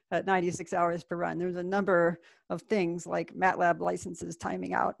at 96 hours per run. There's a number of things like MATLAB licenses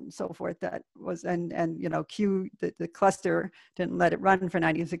timing out and so forth that was, and you know, the cluster didn't let it run for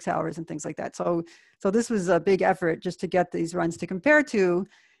 96 hours and things like that. So this was a big effort just to get these runs to compare to.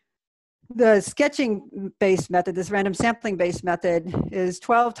 The sketching-based method, this random sampling-based method, is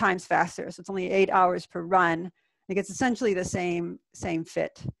 12 times faster. So it's only 8 hours per run. It gets essentially the same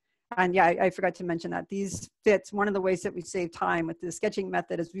fit. And yeah, I forgot to mention that these fits, one of the ways that we save time with the sketching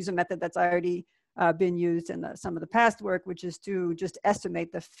method is we use a method that's already been used in some of the past work, which is to just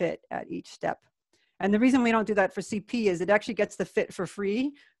estimate the fit at each step. And the reason we don't do that for CP is it actually gets the fit for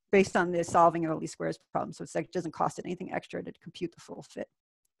free based on the solving of a least squares problem. So it doesn't cost it anything extra to compute the full fit.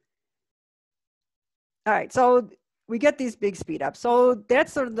 All right, so we get these big speed ups. So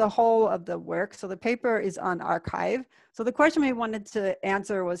that's sort of the whole of the work. So the paper is on archive. So the question we wanted to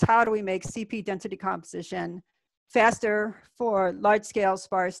answer was, how do we make CP density composition faster for large scale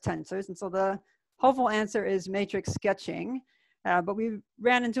sparse tensors? And so the hopeful answer is matrix sketching. But we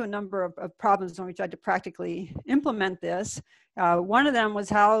ran into a number of problems when we tried to practically implement this. One of them was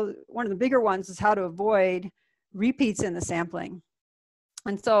one of the bigger ones is how to avoid repeats in the sampling.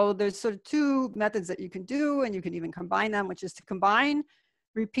 And so there's sort of two methods that you can do, and you can even combine them, which is to combine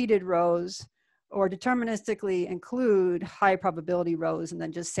repeated rows or deterministically include high probability rows and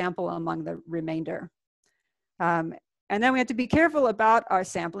then just sample among the remainder. And then we have to be careful about our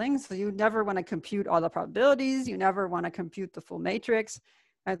sampling. So you never want to compute all the probabilities. You never want to compute the full matrix.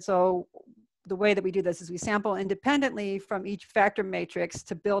 And so the way that we do this is we sample independently from each factor matrix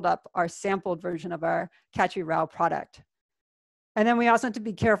to build up our sampled version of our Khatri-Rao product. And then we also have to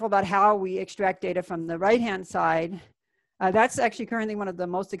be careful about how we extract data from the right-hand side. That's actually currently one of the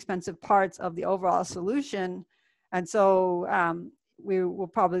most expensive parts of the overall solution. And so we will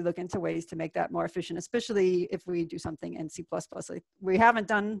probably look into ways to make that more efficient, especially if we do something in C++. Like we haven't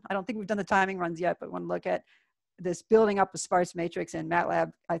done, I don't think we've done the timing runs yet, but when we look at this building up a sparse matrix in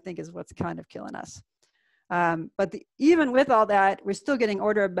MATLAB, I think is what's kind of killing us. But even with all that, we're still getting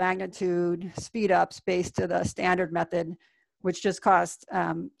order of magnitude speed ups based to the standard method, which just costs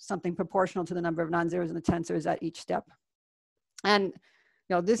something proportional to the number of non-zeros in the tensors at each step. And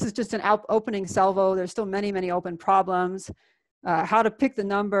this is just an opening salvo. There's still many, many open problems. How to pick the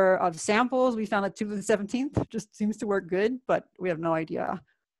number of samples. We found that 2 to the 17th just seems to work good, but we have no idea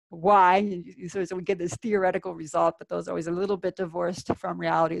why. So we get this theoretical result, but those are always a little bit divorced from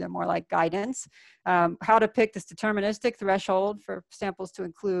reality. They're more like guidance. How to pick this deterministic threshold for samples to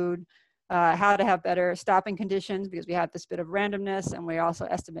include. How to have better stopping conditions, because we have this bit of randomness and we're also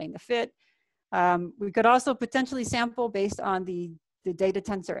estimating the fit. We could also potentially sample based on the data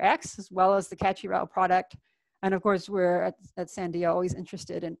tensor X, as well as the Khatri-Rao product. And of course, we're at Sandia always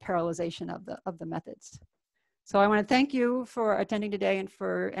interested in parallelization of the methods. So I want to thank you for attending today and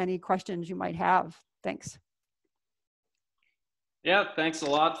for any questions you might have. Thanks. Yeah, thanks a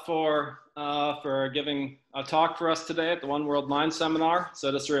lot for giving a talk for us today at the One World Mind seminar.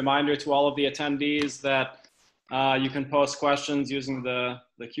 So just a reminder to all of the attendees that you can post questions using the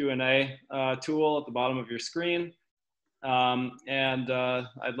Q&A tool at the bottom of your screen.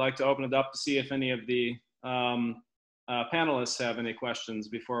 I'd like to open it up to see if any of the panelists have any questions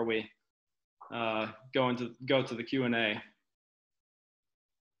before we go to the Q&A.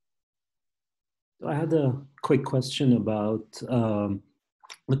 I had a quick question about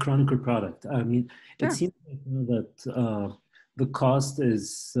the canonical product. I mean, sure. It seems that the cost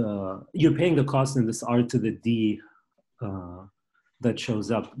is, you're paying the cost in this R to the D that shows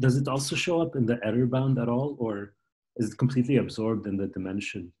up. Does it also show up in the error bound at all, or is it completely absorbed in the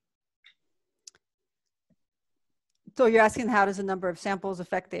dimension? So you're asking how does the number of samples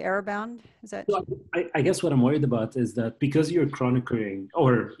affect the error bound? Is that? So I guess what I'm worried about is that because you're chronicling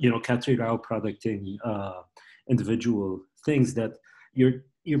or Khatri-Rao producting individual things, that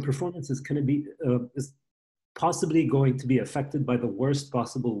your performance is going to be is possibly going to be affected by the worst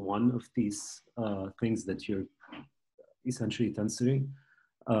possible one of these things that you're essentially tensoring.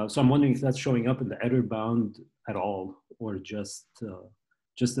 So I'm wondering if that's showing up in the error bound at all, or just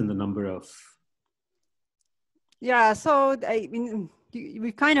in the number of. Yeah, so I mean,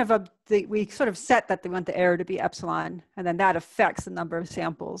 we kind of we sort of set that they want the error to be epsilon, and then that affects the number of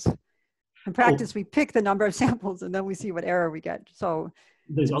samples. In practice, we pick the number of samples, and then we see what error we get. So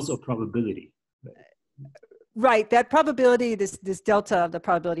there's also a probability. Right, that probability, this delta of the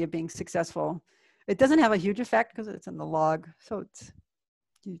probability of being successful, it doesn't have a huge effect because it's in the log, so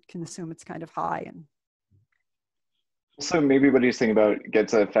you can assume it's kind of high. And so maybe what he's thinking about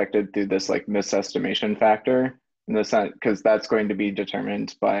gets affected through this like misestimation factor, in the sense, because that's going to be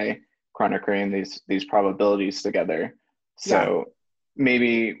determined by chronicling these probabilities together. So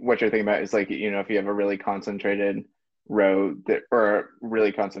maybe what you're thinking about is like, if you have a really concentrated row or a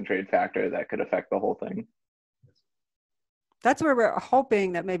really concentrated factor that could affect the whole thing. That's where we're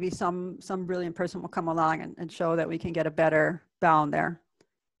hoping that maybe some brilliant person will come along and show that we can get a better bound there.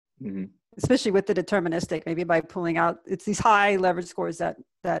 Mm-hmm. Especially with the deterministic, maybe by pulling out, it's these high leverage scores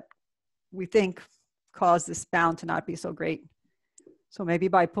that we think cause this bound to not be so great. So maybe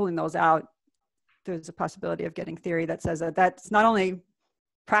by pulling those out, there's a possibility of getting theory that says that that's not only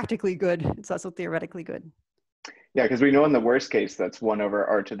practically good, it's also theoretically good. Yeah, because we know in the worst case, that's 1 over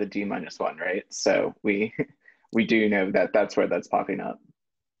R to the D minus 1, right? So we do know that that's where that's popping up.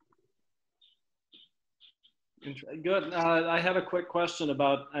 Good. I have a quick question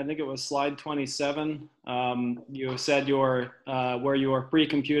about, I think it was slide 27. You said where you were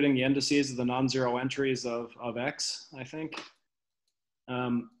pre-computing the indices of the non-zero entries of X, I think.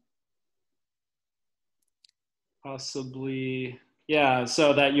 Possibly, yeah,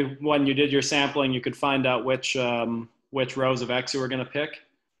 so that when you did your sampling, you could find out which rows of X you were going to pick.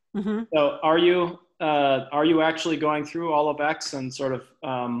 Mm-hmm. So are you actually going through all of X and sort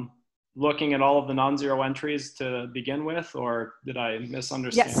of looking at all of the non-zero entries to begin with, or did I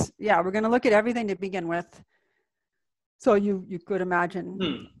misunderstand? Yes, yeah, we're going to look at everything to begin with. So you could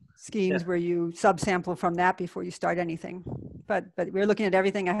imagine schemes where you subsample from that before you start anything. But we're looking at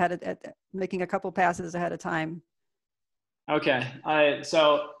everything ahead at making a couple passes ahead of time. Okay,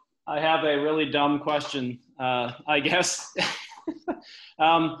 so I have a really dumb question, I guess.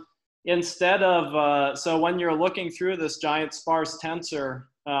 Instead of, so when you're looking through this giant sparse tensor,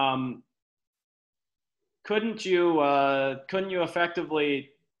 couldn't you effectively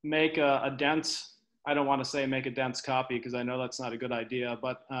make a dense, I don't want to say make a dense copy because I know that's not a good idea,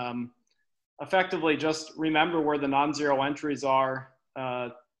 but effectively just remember where the non-zero entries are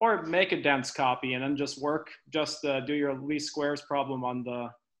or make a dense copy and then just do your least squares problem on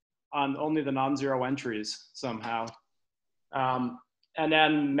only the non-zero entries somehow. And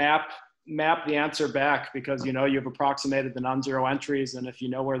then map the answer back, because you've approximated the non-zero entries, and if you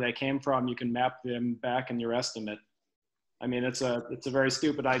know where they came from, you can map them back in your estimate. I mean, it's a very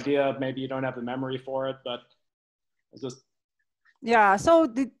stupid idea. Maybe you don't have the memory for it, but it's just. Yeah, so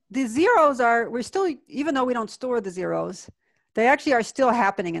the zeros we're still, even though we don't store the zeros, they actually are still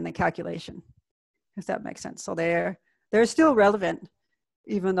happening in the calculation, if that makes sense. So they're still relevant,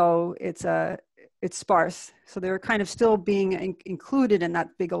 even though it's sparse. So they're kind of still being included in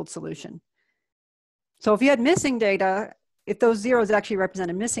that big old solution. So if you had missing data, if those zeros actually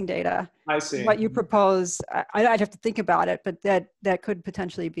represented missing data, I see. What you propose, I'd have to think about it, but that could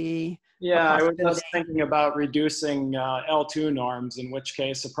potentially be. Yeah, I was just thinking about reducing L2 norms, in which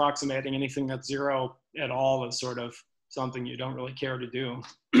case approximating anything that's zero at all is sort of something you don't really care to do.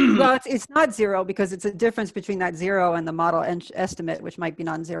 Well, it's not zero, because it's a difference between that zero and the model estimate, which might be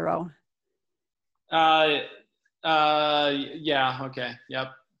non-zero. Yeah, okay,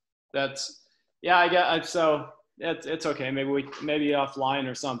 yep. I get, so it's okay. Maybe offline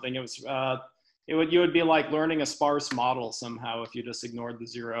or something. You would be like learning a sparse model somehow if you just ignored the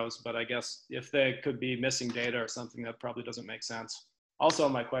zeros. But I guess if they could be missing data or something, that probably doesn't make sense. Also,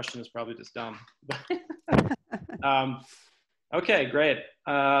 my question is probably just dumb. Okay, great.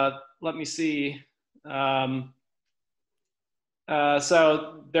 Let me see.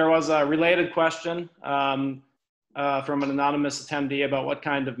 So there was a related question from an anonymous attendee about what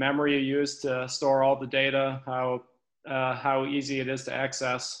kind of memory you use to store all the data, how easy it is to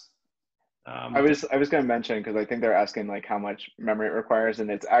access. I was going to mention, because I think they're asking like how much memory it requires, and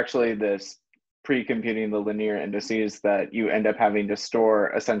it's actually this pre-computing the linear indices that you end up having to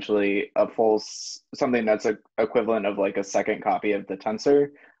store essentially something that's equivalent of like a second copy of the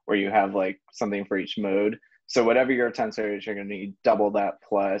tensor, where you have like something for each mode. So whatever your tensor is, you're going to need double that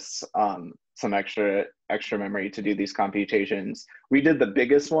plus some extra memory to do these computations. We did the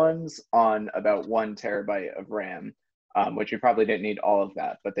biggest ones on about 1 terabyte of RAM, which you probably didn't need all of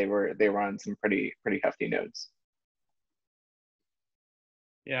that, but they were on some pretty hefty nodes.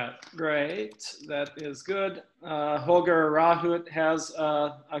 Yeah, great. That is good. Holger Rahut has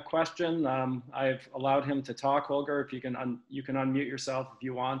a question. I've allowed him to talk. Holger, if you can unmute yourself if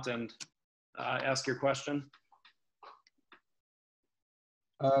you want and ask your question.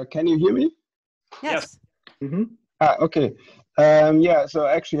 Can you hear me? Yes. Mm-hmm. Okay. Yeah. So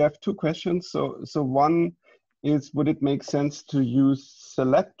actually, I have two questions. So one is, would it make sense to use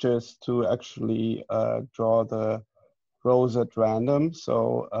selectors to actually draw the rows at random?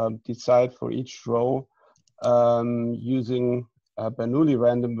 So decide for each row using a Bernoulli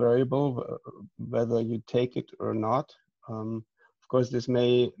random variable whether you take it or not. Of course, this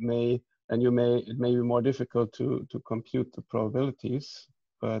it may be more difficult to compute the probabilities,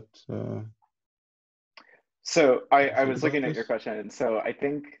 but. So I was looking at your question, and so I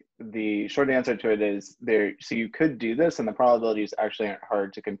think the short answer to it is so you could do this, and the probabilities actually aren't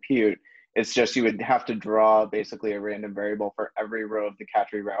hard to compute. It's just you would have to draw basically a random variable for every row of the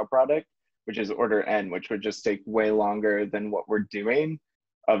Khatri-Rao product, which is order n, which would just take way longer than what we're doing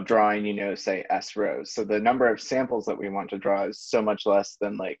of drawing, say S rows. So the number of samples that we want to draw is so much less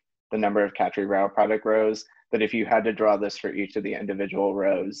than like the number of Khatri-Rao product rows, that if you had to draw this for each of the individual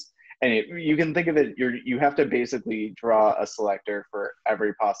rows, and you can think of it, you have to basically draw a selector for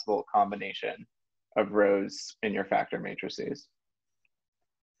every possible combination of rows in your factor matrices.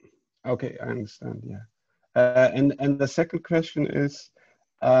 Okay, I understand, yeah. And the second question is,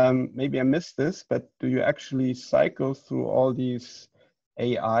 maybe I missed this, but do you actually cycle through all these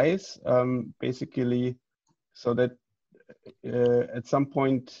AIs, basically, so that at some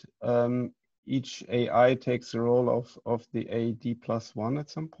point, each AI takes the role of the AD+1 at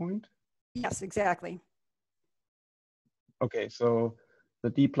some point? Yes, exactly. Okay, so the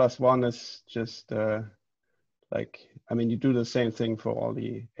D+1 is just you do the same thing for all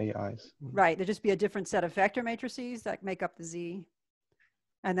the AIs. Right, there'd just be a different set of vector matrices that make up the Z.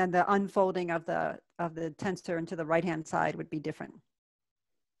 And then the unfolding of the tensor into the right-hand side would be different.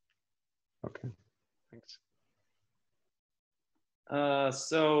 Okay, thanks.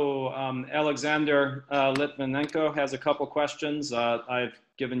 Alexander Litvinenko has a couple questions. I've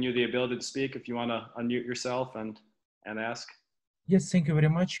given you the ability to speak if you want to unmute yourself and ask. Yes, thank you very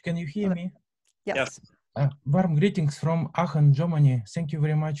much. Can you hear me? Yes. Warm greetings from Aachen, Germany. Thank you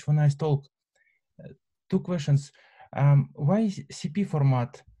very much for nice talk. Two questions. Why CP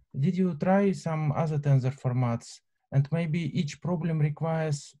format? Did you try some other tensor formats? And maybe each problem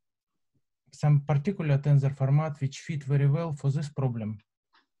requires some particular tensor format which fit very well for this problem?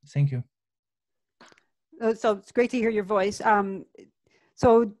 Thank you. So it's great to hear your voice.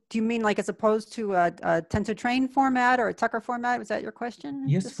 So do you mean like as opposed to a tensor train format or a Tucker format? Was that your question?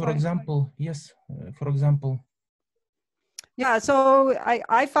 Yes, Just for like... example. Yes, for example. Yeah, so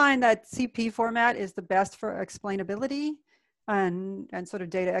I find that CP format is the best for explainability and sort of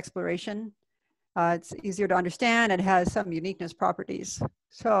data exploration. It's easier to understand and has some uniqueness properties.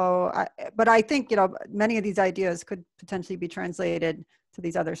 So, but I think, you know, many of these ideas could potentially be translated to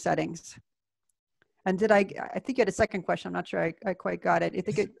these other settings. And did I think you had a second question. I'm not sure I quite got it. I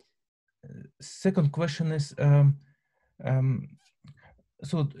think it. Second question is,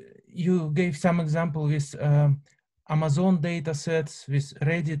 so you gave some example with Amazon data sets, with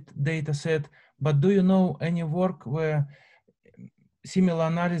Reddit data set, but do you know any work where similar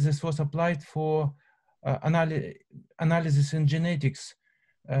analysis was applied for analysis in genetics,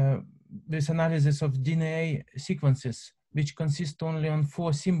 with analysis of DNA sequences, which consist only on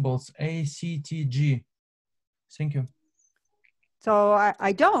 4 symbols, A, C, T, G? Thank you. So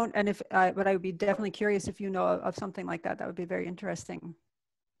I don't, and but I would be definitely curious if you know of something like that. That would be very interesting.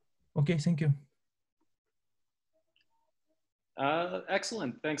 Okay, thank you.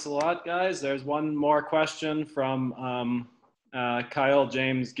 Excellent. Thanks a lot, guys. There's one more question from Kyle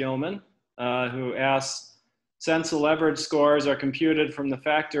James Gilman, who asks, since the leverage scores are computed from the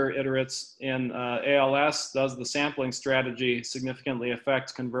factor iterates in ALS, does the sampling strategy significantly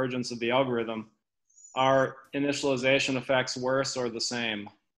affect convergence of the algorithm? Are initialization effects worse or the same?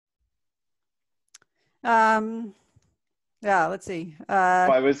 Yeah, let's see.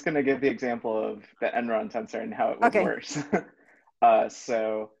 Well, I was going to give the example of the Enron tensor and how it was worse.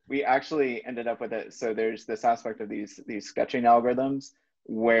 So we actually ended up with it. So there's this aspect of these sketching algorithms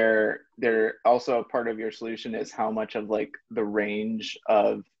where they're also a part of your solution is how much of like the range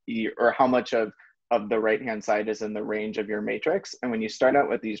of, or how much of the right-hand side is in the range of your matrix. And when you start out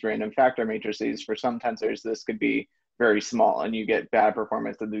with these random factor matrices, for some tensors, this could be very small and you get bad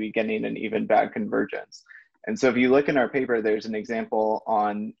performance at the beginning and even bad convergence. And so if you look in our paper, there's an example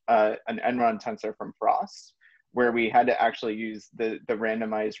on an Enron tensor from Frost, where we had to actually use the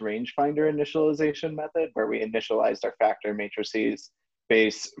randomized rangefinder initialization method, where we initialized our factor matrices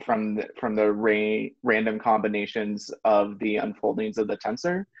based from the random combinations of the unfoldings of the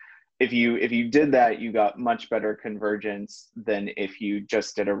tensor. If you did that, you got much better convergence than if you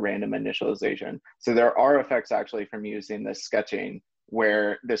just did a random initialization. So there are effects actually from using this sketching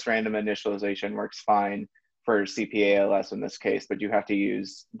where this random initialization works fine for CPALS in this case, but you have to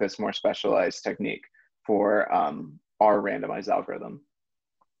use this more specialized technique for our randomized algorithm.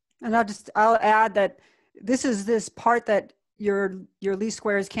 And I'll add that this is this part that your least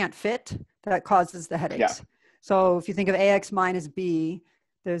squares can't fit that causes the headaches. Yeah. So if you think of AX minus B,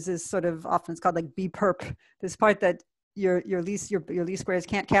 there's this sort of, often it's called like B perp, this part that your least squares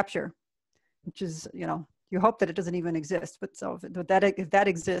can't capture, which is, you know, you hope that it doesn't even exist. But so if that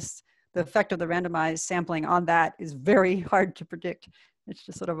exists, the effect of the randomized sampling on that is very hard to predict. It's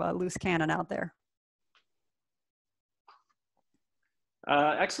just sort of a loose cannon out there.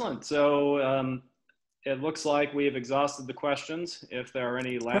 Excellent. So it looks like we have exhausted the questions. If there are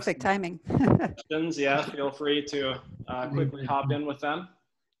any last perfect timing questions, yeah, feel free to quickly hop in with them.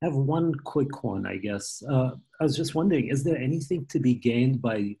 I have one quick one, I guess. I was just wondering, is there anything to be gained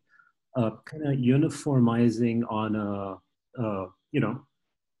by kind of uniformizing on a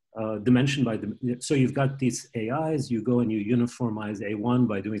dimension by dimension? So you've got these AIs, you go and you uniformize A1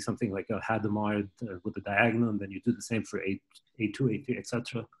 by doing something like a Hadamard with a diagonal, and then you do the same for A2, A3,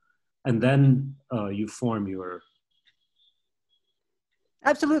 etc. And then you form your...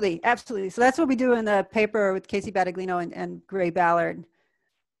 Absolutely, absolutely. So that's what we do in the paper with Casey Battaglino and Gray Ballard.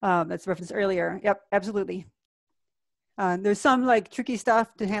 That's referenced earlier. Yep, absolutely. There's some like tricky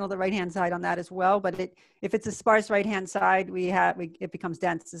stuff to handle the right-hand side on that as well, but if it's a sparse right-hand side, it becomes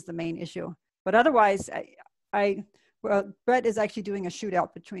dense is the main issue. But otherwise, well, Brett is actually doing a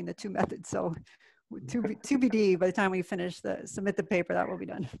shootout between the two methods. So TBD, by the time we submit the paper, that will be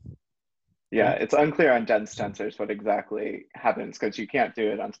done. Yeah, it's unclear on dense tensors what exactly happens because you can't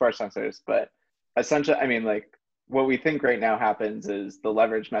do it on sparse tensors, but essentially, I mean, like, what we think right now happens is the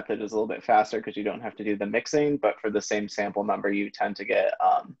leverage method is a little bit faster because you don't have to do the mixing, but for the same sample number, you tend to get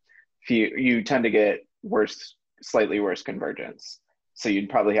slightly worse convergence. So you'd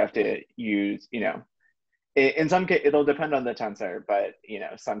probably have to use, you know, in some cases, it'll depend on the tensor, but, you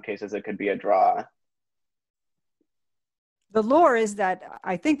know, some cases it could be a draw. The lore is that,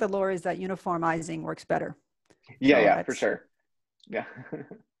 I think the lore is that uniformizing works better. Yeah, so yeah, for sure. Yeah.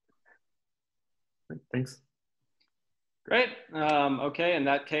 Thanks. Great. Okay, in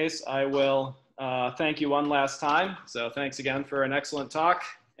that case, I will thank you one last time. So thanks again for an excellent talk.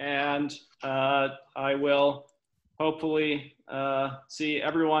 And I will hopefully see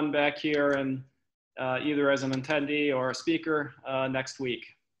everyone back here and either as an attendee or a speaker next week.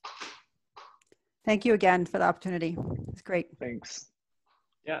 Thank you again for the opportunity. It's great. Thanks.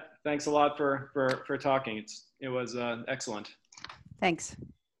 Yeah, thanks a lot for talking. It was excellent. Thanks.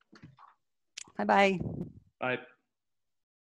 Bye-bye. Bye.